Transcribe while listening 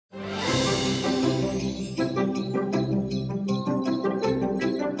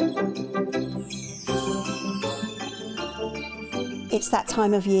It's that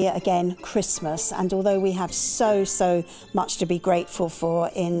time of year again, Christmas, and although we have so much to be grateful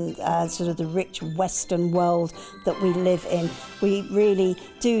for in sort of the rich Western world that we live in, we really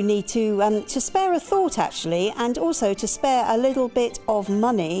do need to spare a thought actually, and also to spare a little bit of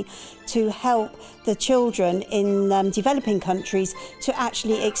money to help the children in developing countries to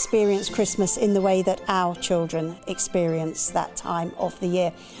actually experience Christmas in the way that our children experience that time of the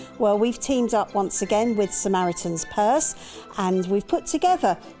year. Well, we've teamed up once again with Samaritan's Purse, and we've put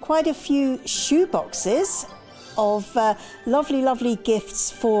together quite a few shoe boxes of lovely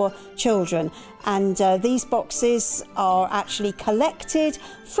gifts for children. And these boxes are actually collected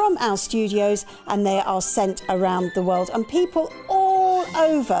from our studios and they are sent around the world. And people all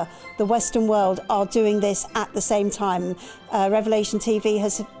over the Western world are doing this at the same time. Revelation TV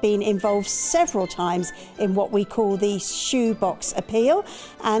has been involved several times in what we call the shoebox appeal.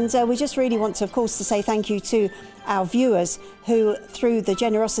 And we just really want to, of course, to say thank you to our viewers who, through the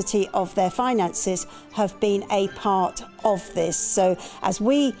generosity of their finances, have been a part of this. So as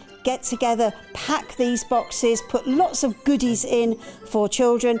we get together, pack these boxes, put lots of goodies in for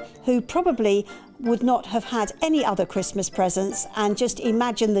children who probably would not have had any other Christmas presents, and just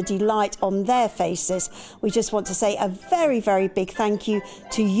imagine the delight on their faces. We just want to say a very big thank you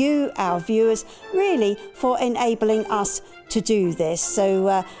to you, our viewers, really for enabling us to do this.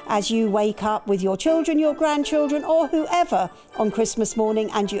 So as you wake up with your children, your grandchildren, or whoever on Christmas morning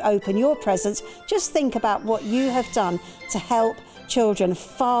and you open your presents, just think about what you have done to help children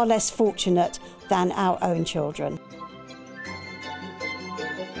far less fortunate than our own children.